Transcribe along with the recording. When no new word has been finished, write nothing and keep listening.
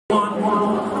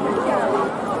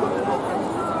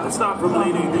Let's start from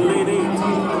lane 8. Lane 8,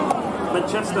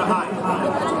 Manchester High.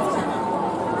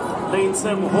 Lane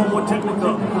 7, Homewood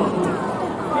Technical.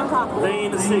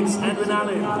 Lane 6, Edwin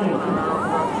Allen.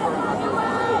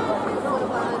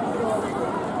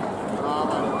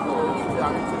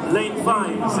 Lane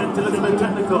 5, St Elizabeth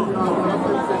Technical.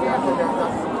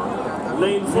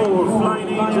 Lane 4, Flying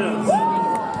Angels.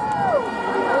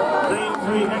 Lane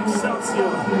 3,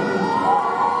 Excelsior.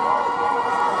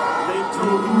 Lane 2,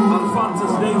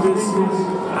 Alphansus Davis.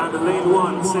 And lane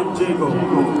 1, St Jago.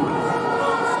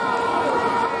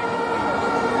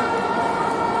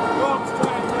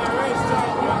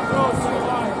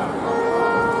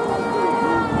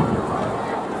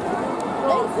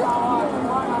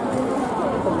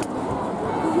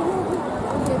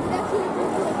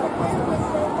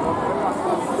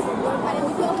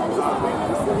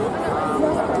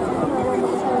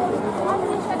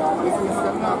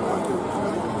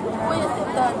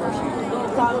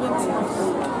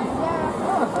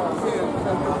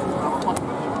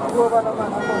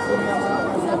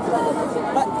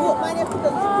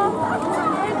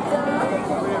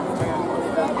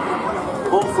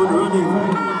 Off and running.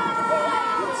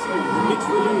 Mixed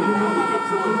relay.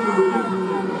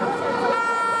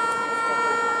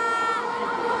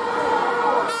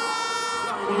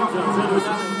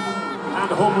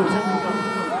 And Homewood Technical.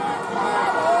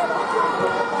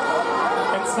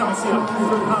 Excelsior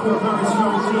will have a very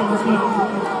strong team as well.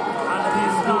 And they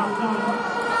start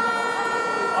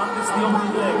on this the only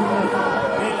leg.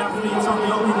 Male athletes on the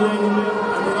only leg. And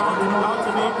they're on the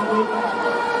ultimate with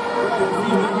the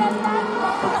feeling.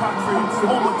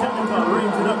 Homewood Technical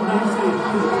rated up nicely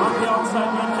on the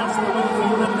outside. Manchester will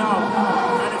feel them now,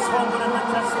 and it's Homewood and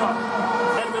Manchester.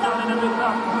 Edwin Allen in the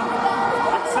back.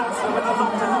 Excelsior with a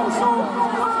look to do so.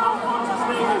 Alphansus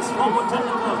Davis, Homewood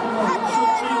Technical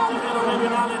should change the head of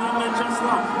Edwin Allen and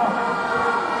Manchester.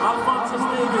 Alphansus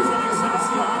Davis and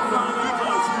Excelsior and Flying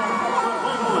Angels for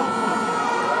Homewood.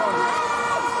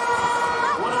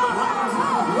 Whatever happens,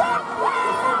 the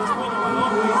first winner will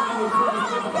always be the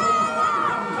first winner.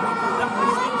 That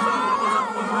distinction is up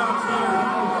for grabs here.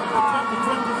 The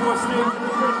 2024 stage of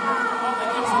the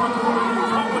Gibson McCook Relays.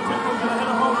 Homewood Technical ahead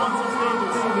of Alphansus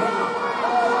Davis.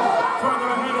 Further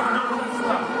ahead of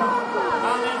Manchester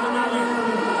and Edwin Allen.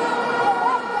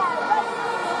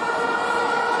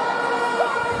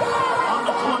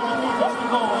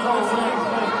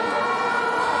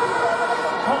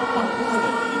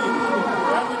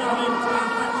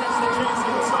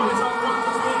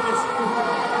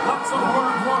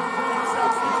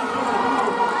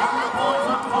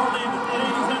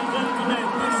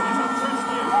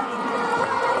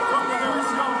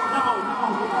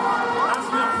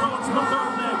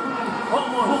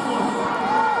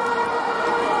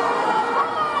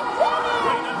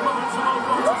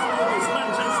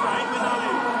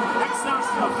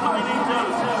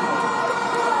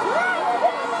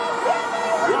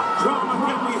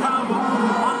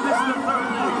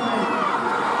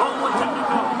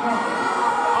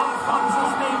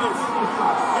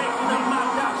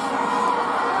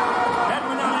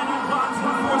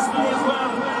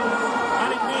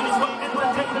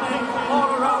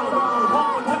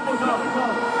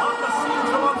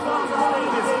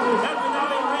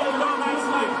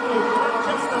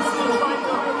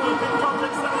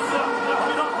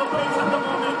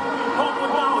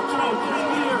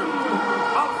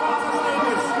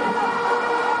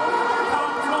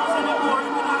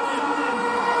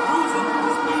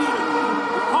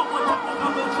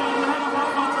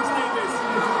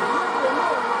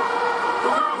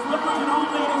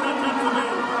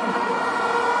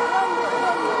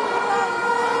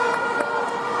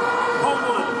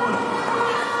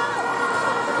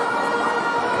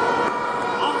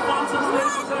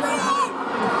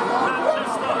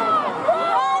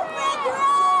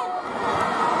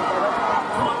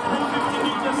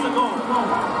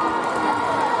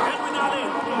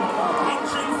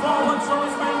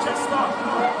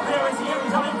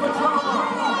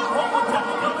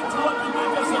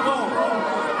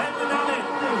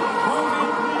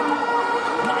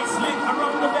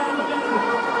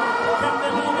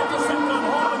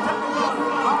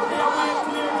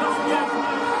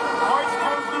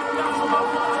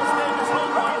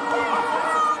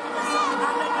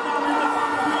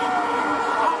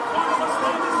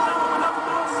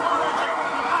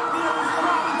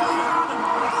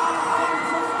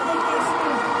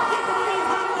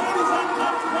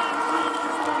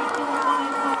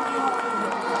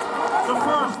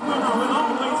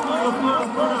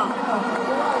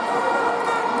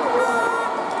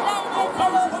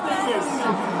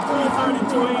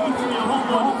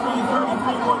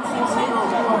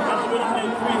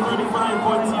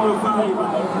 number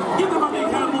 5. Give them a big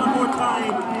hand one more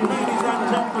time, ladies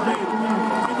and gentlemen.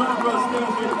 Inaugural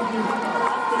station of the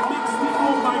mixed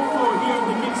 4x4 here at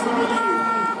the Kingston Relay.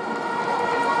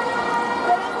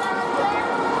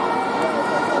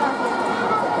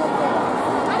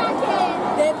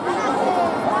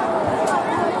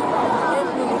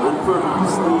 And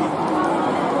perhaps the